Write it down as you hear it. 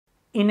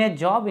In a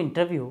job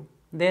interview,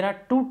 there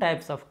are two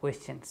types of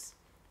questions.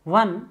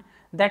 One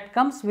that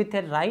comes with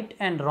a right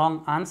and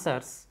wrong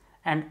answers,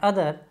 and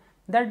other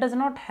that does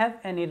not have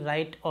any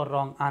right or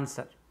wrong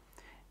answer.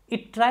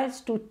 It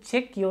tries to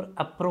check your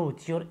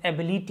approach, your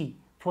ability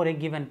for a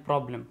given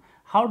problem.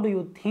 How do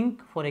you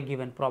think for a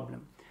given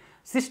problem?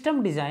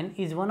 System design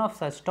is one of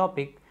such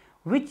topic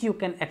which you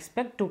can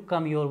expect to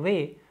come your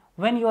way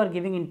when you are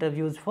giving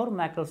interviews for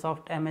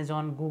Microsoft,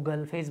 Amazon,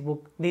 Google,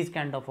 Facebook, these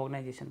kind of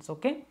organizations.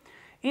 Okay.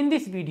 In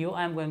this video,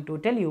 I am going to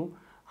tell you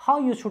how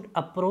you should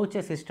approach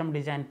a system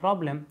design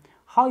problem,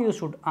 how you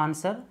should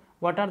answer,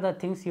 what are the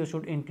things you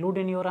should include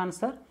in your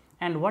answer,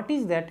 and what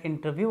is that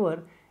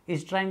interviewer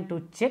is trying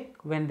to check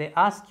when they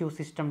ask you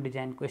system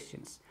design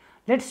questions.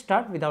 Let's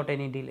start without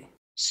any delay.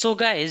 So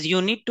guys,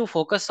 you need to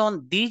focus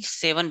on these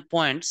 7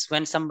 points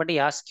when somebody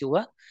asks you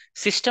a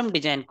system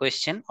design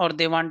question or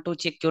they want to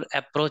check your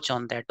approach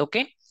on that.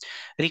 Okay.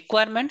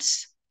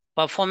 Requirements,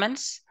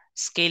 performance,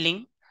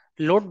 scaling,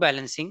 load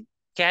balancing,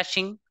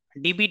 caching,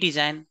 DB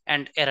design,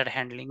 and error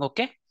handling.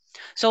 Okay.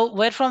 So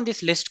where from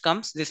this list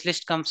comes? This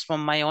list comes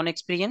from my own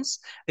experience,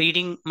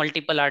 reading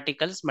multiple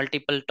articles,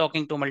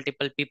 talking to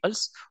multiple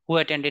peoples who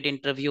attended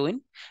interview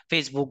in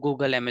Facebook,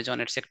 Google,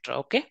 Amazon, etc.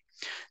 Okay.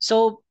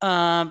 So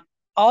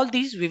all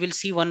these we will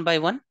see one by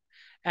one.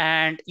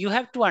 And you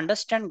have to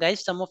understand,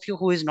 guys, some of you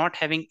who is not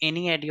having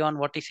any idea on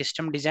what is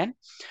system design.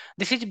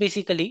 This is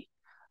basically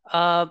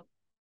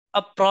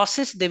a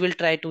process they will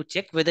try to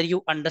check whether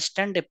you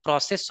understand the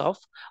process of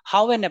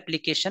how an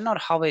application or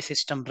how a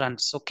system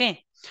runs.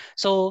 Okay.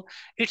 So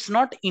it's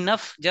not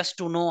enough just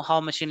to know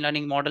how machine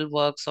learning model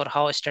works or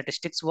how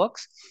statistics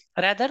works.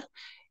 Rather,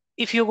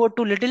 if you go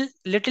to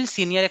little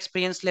senior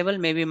experience level,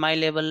 maybe my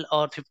level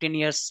or 15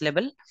 years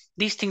level,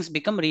 these things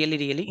become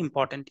really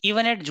important.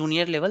 Even at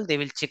junior level, they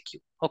will check you.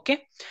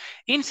 Okay.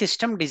 In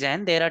system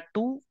design, there are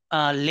two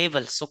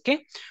levels.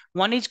 Okay.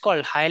 One is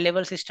called high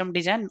level system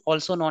design,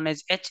 also known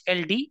as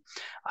HLD.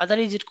 Other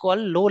is it called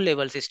low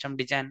level system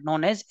design,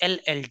 known as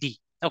LLD.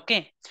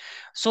 Okay.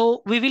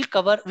 So we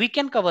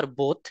can cover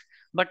both,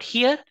 but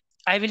here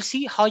I will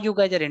see how you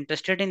guys are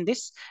interested in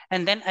this,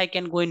 and then I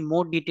can go in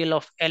more detail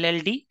of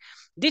LLD.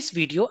 This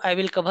video I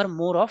will cover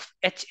more of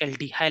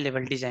HLD, high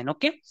level design.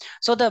 Okay.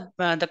 So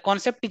the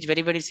concept is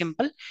very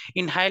simple.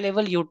 In high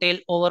level, you tell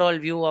overall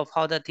view of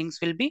how the things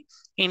will be.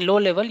 In low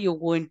level, you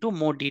go into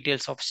more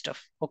details of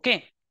stuff.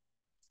 Okay.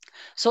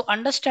 So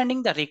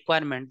understanding the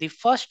requirement, the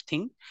first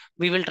thing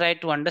we will try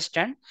to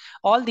understand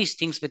all these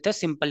things with a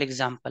simple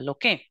example.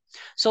 Okay.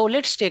 So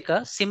let's take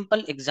a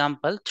simple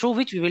example through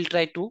which we will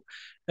try to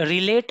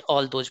relate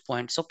all those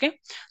points. Okay.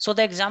 So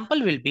the example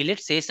will be,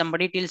 let's say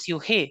somebody tells you,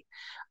 hey,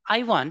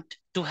 I want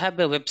to have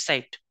a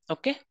website.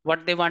 Okay.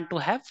 What they want to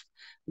have?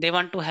 They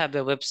want to have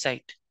a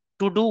website.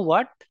 To do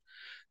what?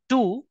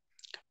 To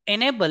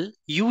enable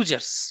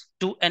users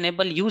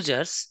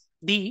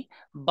the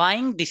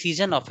buying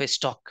decision of a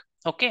stock.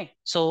 Okay.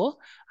 So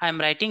I'm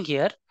writing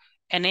here,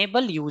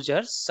 enable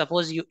users.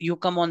 Suppose you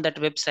come on that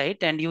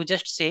website and you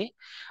just say,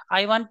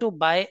 I want to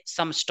buy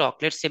some stock.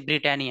 Let's say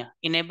Britannia.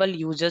 Enable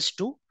users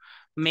to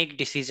make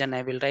decision.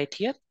 I will write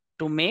here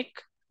to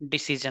make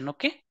decision.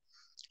 Okay.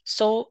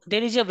 So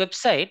there is a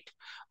website.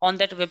 On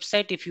that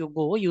website, if you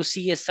go, you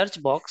see a search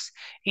box.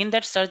 In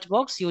that search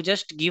box, you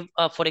just give,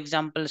 for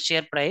example,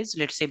 share price,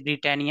 let's say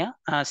Britannia,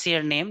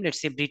 share name, let's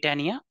say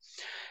Britannia,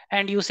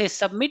 and you say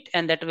submit,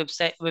 and that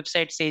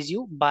website says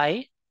you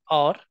buy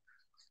or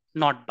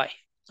not buy.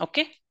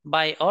 Okay,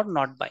 buy or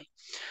not buy.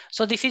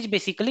 So this is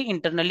basically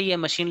internally a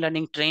machine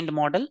learning trained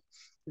model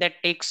that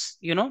takes,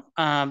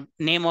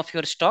 name of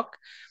your stock,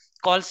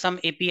 call some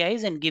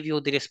APIs and give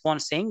you the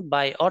response saying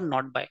buy or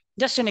not buy.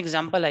 Just an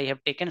example I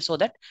have taken so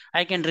that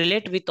I can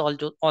relate with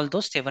all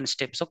those 7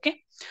 steps.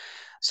 Okay.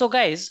 So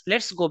guys,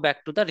 let's go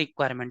back to the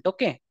requirement.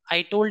 Okay.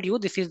 I told you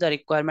this is the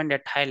requirement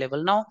at high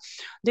level. Now,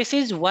 this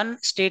is one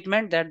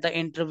statement that the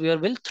interviewer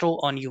will throw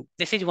on you.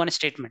 This is one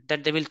statement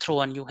that they will throw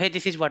on you. Hey,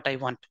 this is what I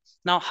want.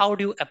 Now, how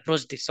do you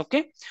approach this?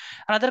 Okay.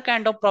 Another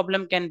kind of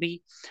problem can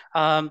be,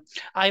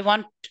 I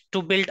want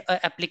to build an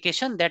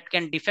application that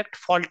can detect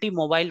faulty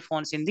mobile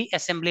phones in the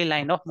assembly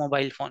line of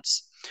mobile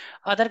phones.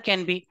 Other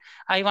can be,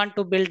 I want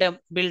to build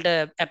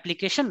a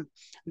application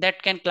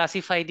that can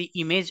classify the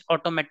image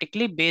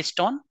automatically based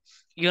on,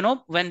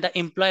 when the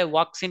employee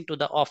walks into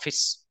the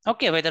office.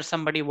 Okay, whether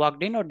somebody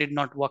walked in or did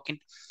not walk in.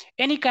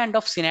 Any kind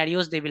of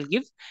scenarios they will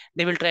give,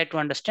 they will try to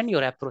understand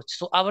your approach.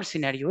 So our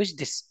scenario is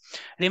this.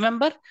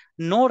 Remember,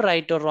 no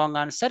right or wrong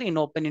answer in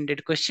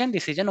open-ended question.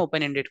 This is an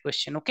open-ended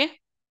question. Okay.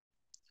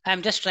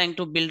 I'm just trying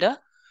to build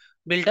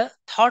a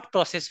thought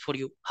process for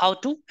you how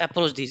to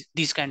approach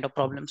these kind of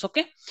problems.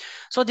 Okay.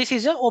 So this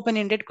is an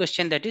open-ended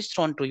question that is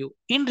thrown to you.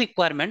 In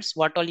requirements,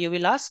 what all you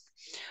will ask?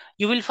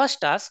 You will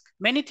first ask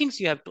many things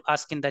you have to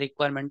ask in the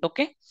requirement.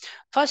 Okay.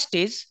 First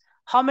is,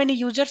 how many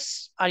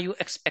users are you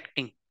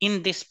expecting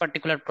in this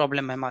particular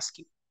problem I'm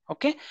asking?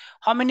 Okay.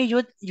 How many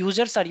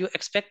users are you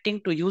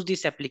expecting to use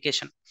this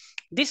application?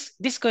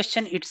 This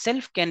question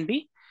itself can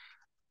be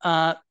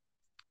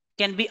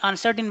can be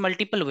answered in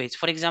multiple ways.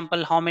 For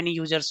example, how many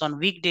users on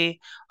weekday,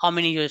 how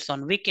many users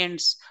on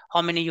weekends,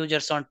 how many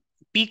users on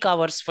peak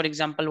hours. For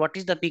example, what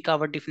is the peak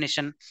hour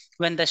definition?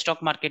 When the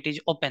stock market is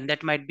open,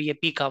 that might be a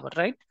peak hour,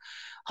 right?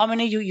 How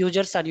many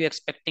users are you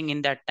expecting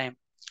in that time?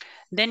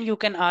 Then you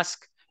can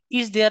ask,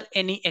 is there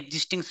any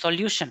existing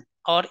solution,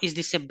 or is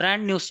this a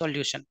brand new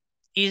solution?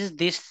 Is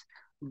this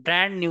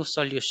brand new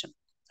solution?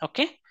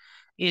 Okay,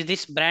 is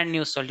this brand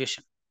new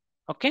solution?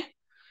 Okay,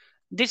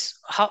 this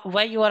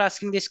why you are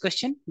asking this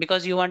question?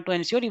 Because you want to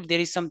ensure if there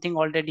is something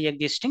already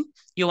existing,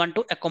 you want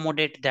to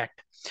accommodate that.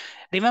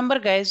 Remember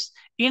guys,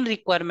 in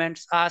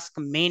requirements, ask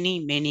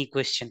many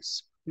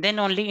questions. Then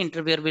only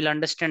interviewer will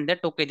understand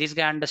that, okay, this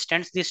guy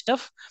understands this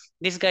stuff,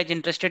 this guy is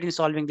interested in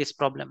solving this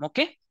problem.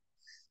 Okay,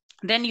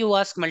 then you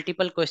ask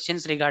multiple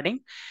questions regarding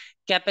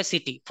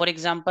capacity. For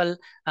example,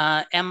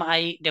 am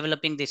I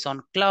developing this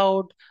on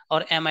cloud,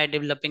 or am I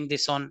developing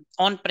this on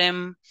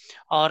on-prem,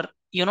 or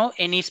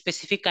any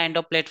specific kind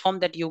of platform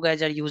that you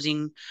guys are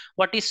using?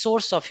 What is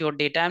source of your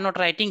data? I'm not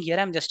writing here,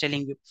 I'm just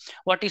telling you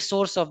what is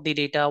source of the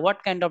data,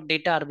 what kind of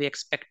data are we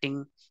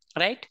expecting,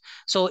 right?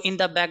 So in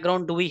the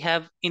background, do we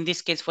have, in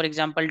this case for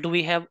example, do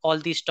we have all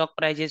the stock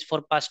prices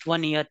for past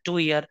 1 year, 2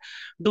 year?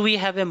 Do we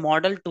have a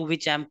model to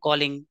which I'm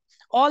calling?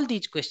 All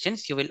these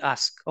questions you will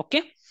ask.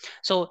 Okay,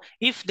 so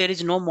if there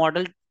is no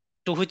model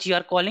to which you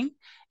are calling,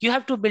 you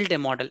have to build a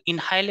model. In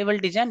high level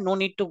design, no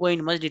need to go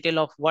in much detail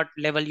of what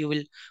level you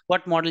will,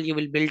 what model you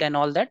will build and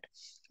all that.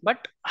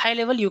 But high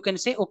level, you can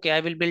say, okay,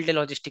 I will build a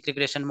logistic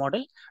regression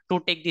model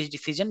to take this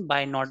decision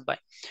by, not by.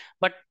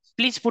 But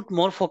please put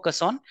more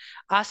focus on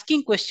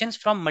asking questions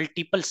from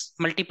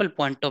multiple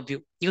point of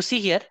view. You see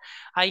here,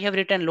 I have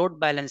written load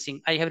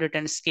balancing, I have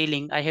written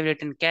scaling, I have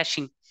written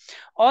caching.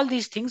 All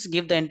these things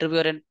give the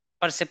interviewer a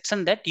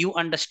perception that you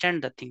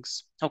understand the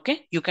things.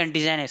 Okay, you can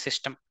design a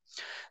system.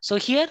 So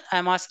here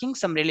I'm asking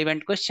some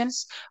relevant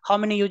questions. How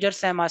many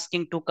users I'm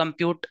asking to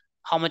compute?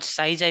 How much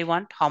size I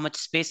want? How much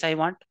space I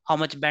want? How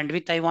much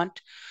bandwidth I want?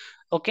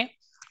 Okay,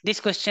 this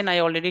question I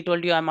already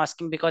told you I'm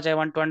asking because I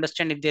want to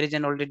understand if there is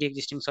an already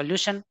existing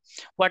solution.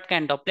 What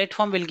kind of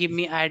platform will give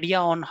me idea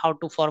on how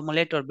to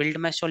formulate or build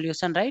my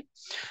solution, right?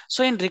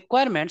 So in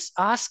requirements,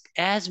 ask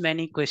as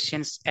many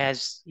questions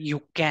as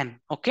you can.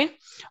 Okay,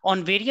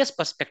 on various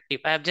perspective.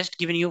 I have just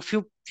given you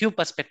few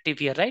perspective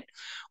here, right?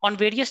 On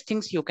various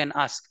things you can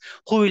ask.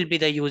 Who will be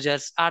the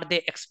users? Are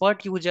they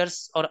expert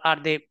users, or are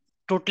they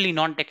totally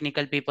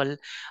non-technical people?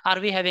 Are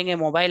we having a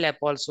mobile app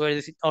also,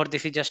 or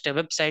this is just a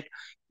website?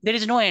 There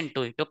is no end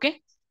to it.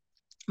 Okay,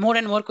 more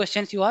and more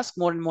questions you ask,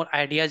 more and more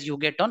ideas you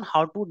get on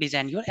how to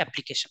design your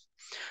application.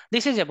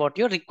 This is about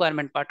your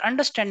requirement part,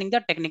 understanding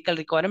the technical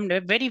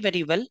requirement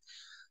very well,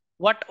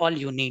 what all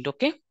you need.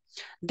 Okay,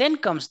 then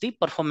comes the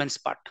performance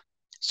part.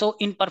 So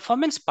in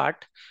performance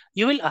part,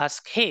 you will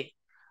ask, hey,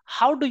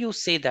 how do you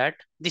say that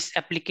this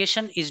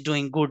application is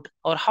doing good,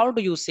 or how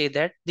do you say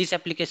that this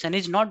application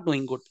is not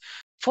doing good?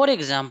 For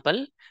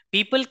example,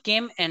 people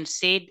came and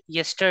said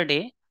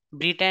yesterday,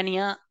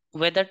 Britannia,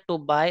 whether to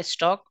buy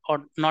stock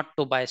or not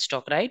to buy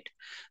stock, right?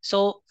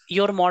 So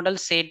your model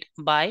said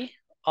buy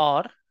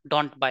or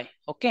don't buy.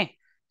 Okay,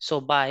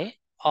 so buy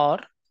or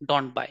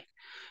don't buy.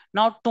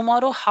 Now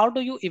tomorrow, how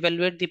do you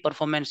evaluate the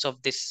performance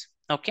of this?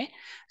 Okay,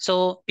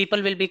 so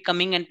people will be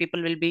coming and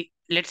people will be,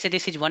 let's say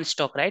this is one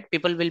stock, right?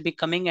 People will be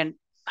coming and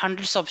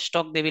hundreds of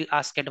stock they will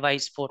ask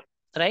advice for,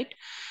 right?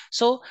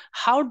 So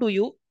how do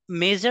you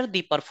measure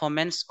the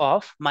performance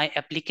of my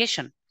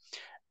application?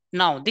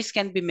 Now this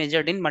can be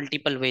measured in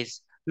multiple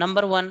ways.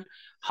 Number one,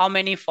 how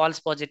many false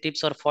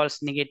positives or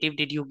false negative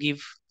did you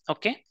give?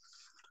 Okay,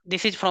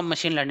 this is from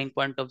machine learning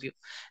point of view.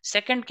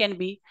 Second can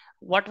be,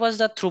 what was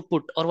the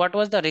throughput, or what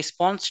was the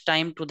response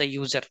time to the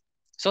user?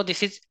 So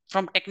this is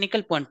from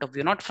technical point of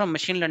view, not from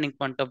machine learning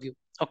point of view.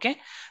 Okay,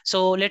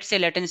 so let's say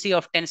latency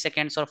of 10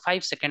 seconds or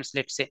 5 seconds,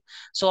 let's say.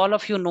 So all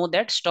of you know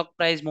that stock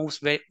price move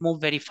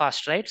very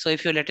fast, right? So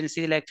if your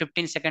latency like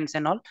 15 seconds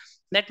and all,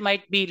 that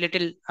might be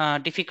little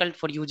difficult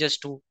for users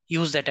to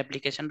use that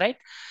application, right?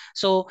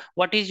 So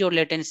what is your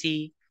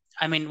latency?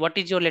 I mean, what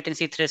is your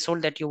latency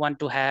threshold that you want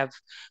to have?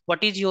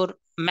 What is your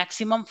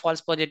maximum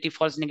false positive,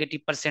 false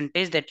negative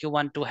percentage that you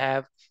want to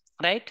have,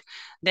 right?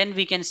 Then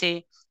we can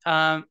say,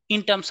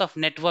 in terms of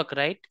network,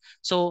 right?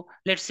 So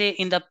let's say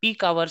in the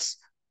peak hours,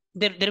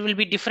 there will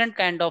be different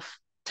kind of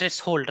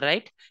threshold,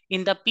 right?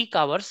 In the peak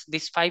hours,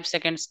 this 5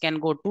 seconds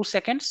can go 2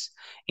 seconds.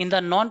 In the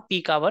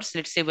non-peak hours,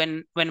 let's say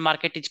when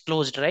market is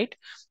closed, right,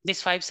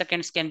 this 5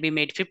 seconds can be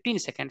made 15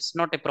 seconds,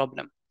 not a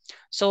problem.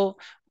 So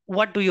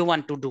what do you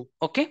want to do?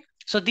 Okay,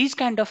 so these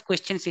kind of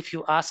questions if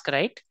you ask,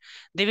 right,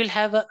 they will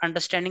have a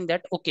understanding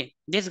that, okay,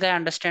 this guy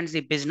understands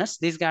the business,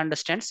 this guy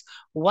understands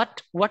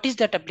what is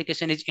that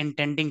application is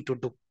intending to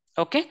do.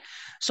 Okay,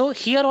 so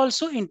here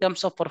also in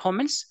terms of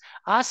performance,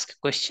 ask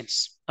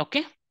questions.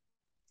 Okay,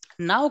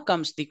 now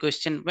comes the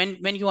question,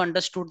 when you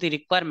understood the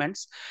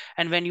requirements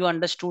and when you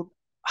understood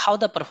how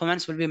the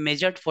performance will be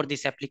measured for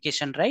this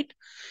application, right,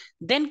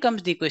 then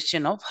comes the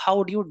question of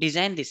how do you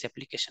design this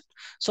application.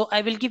 So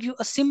I will give you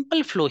a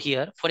simple flow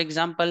here. For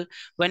example,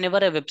 whenever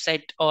a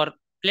website or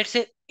let's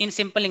say in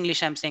simple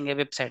English, I'm saying a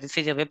website. This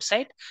is a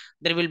website.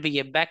 There will be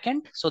a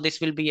backend. So this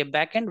will be a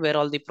backend where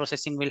all the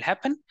processing will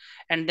happen.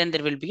 And then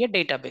there will be a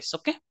database.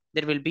 Okay.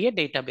 There will be a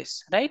database,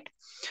 right?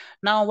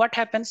 Now what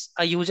happens?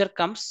 A user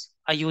comes,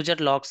 a user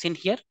logs in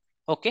here.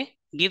 Okay.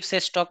 Gives a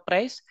stock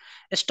price.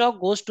 A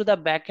stock goes to the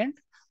backend.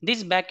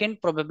 This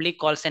backend probably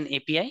calls an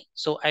API.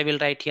 So I will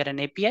write here an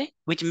API,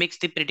 which makes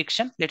the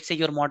prediction. Let's say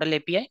your model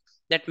API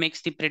that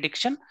makes the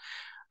prediction.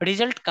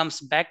 Result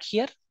comes back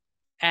here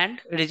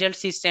and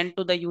results is sent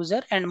to the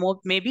user, and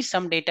maybe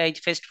some data is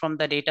fetched from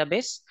the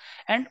database,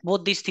 and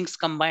both these things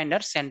combined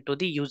are sent to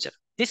the user.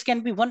 This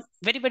can be one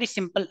very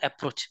simple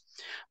approach,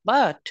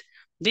 but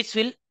this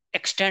will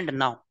extend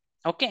now.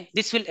 Okay,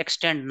 this will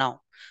extend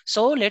now.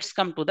 So let's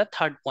come to the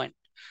third point.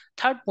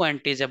 Third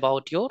point is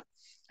about your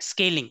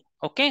scaling.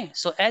 Okay,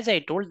 so as I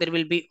told, there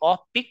will be off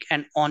peak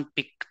and on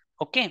peak.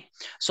 Okay,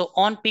 so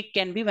on peak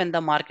can be when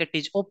the market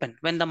is open.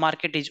 When the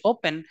market is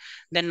open,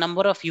 then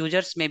number of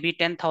users may be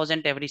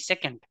 10,000 every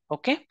second.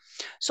 Okay,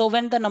 so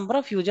when the number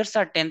of users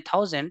are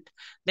 10,000,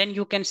 then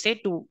you can say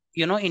to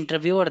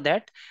interviewer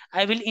that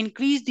I will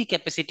increase the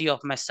capacity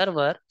of my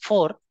server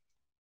for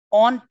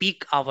on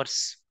peak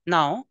hours.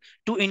 Now,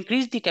 to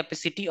increase the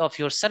capacity of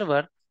your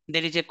server,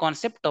 there is a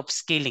concept of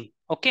scaling.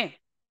 Okay,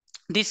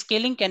 this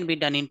scaling can be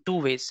done in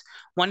two ways.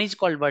 One is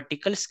called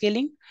vertical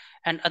scaling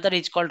and other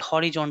is called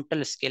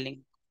horizontal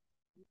scaling.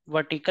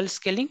 Vertical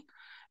scaling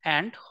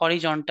and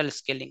horizontal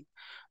scaling.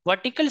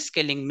 Vertical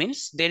scaling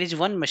means there is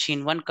one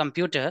machine, one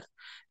computer,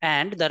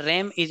 and the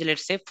RAM is,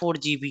 let's say, 4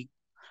 GB.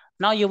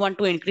 Now you want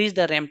to increase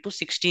the RAM to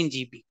 16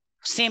 GB.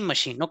 Same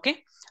machine,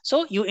 okay?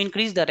 So you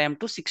increase the RAM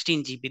to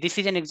 16 GB. This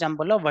is an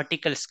example of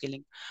vertical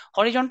scaling.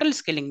 Horizontal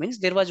scaling means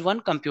there was one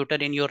computer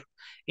in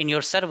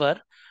your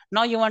server.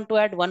 Now you want to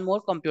add one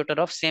more computer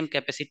of same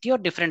capacity or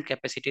different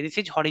capacity. This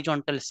is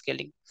horizontal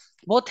scaling.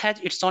 Both has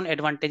its own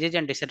advantages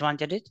and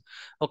disadvantages.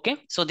 Okay,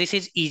 so this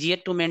is easier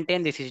to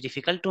maintain. This is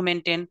difficult to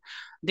maintain.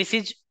 This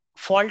is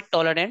fault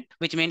tolerant,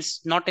 which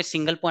means not a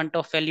single point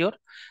of failure.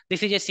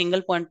 This is a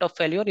single point of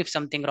failure if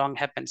something wrong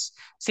happens.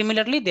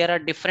 Similarly, there are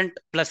different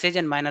pluses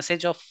and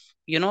minuses of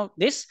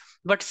this,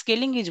 but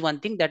scaling is one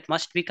thing that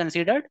must be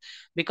considered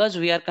because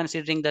we are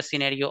considering the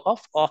scenario of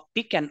off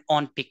peak and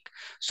on peak.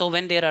 So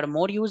when there are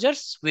more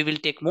users, we will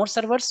take more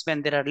servers.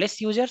 When there are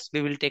less users,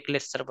 we will take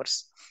less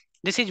servers.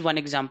 This is one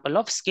example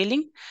of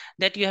scaling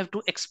that you have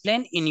to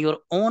explain in your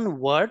own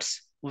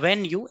words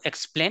when you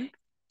explain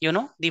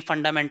the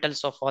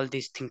fundamentals of all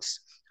these things.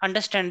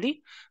 Understand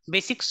the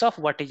basics of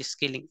what is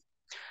scaling.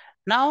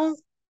 Now,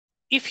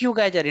 if you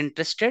guys are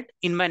interested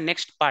in my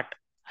next part,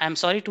 I'm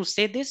sorry to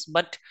say this,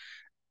 but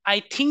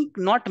I think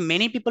not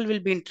many people will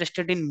be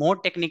interested in more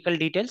technical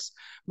details,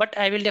 but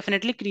I will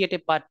definitely create a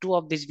part 2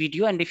 of this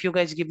video. And if you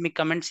guys give me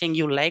comments saying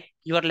you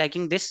are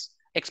liking this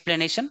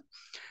explanation,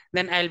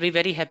 then I'll be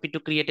very happy to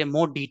create a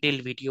more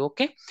detailed video.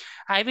 Okay,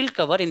 I will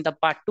cover in the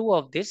part 2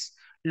 of this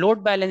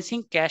load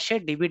balancing, cache,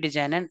 DB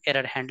design, and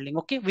error handling.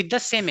 Okay, with the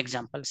same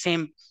example,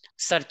 same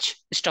search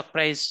stock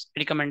price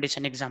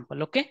recommendation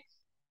example. Okay,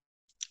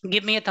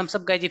 give me a thumbs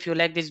up, guys, if you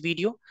like this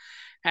video,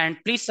 and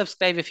please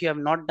subscribe if you have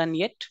not done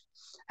yet.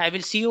 I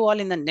will see you all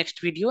in the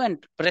next video and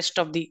rest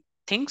of the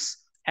things,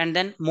 and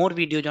then more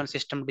videos on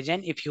system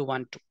design if you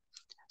want to.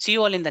 See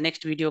you all in the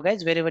next video,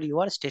 guys. Wherever you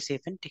are, stay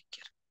safe and take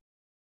care.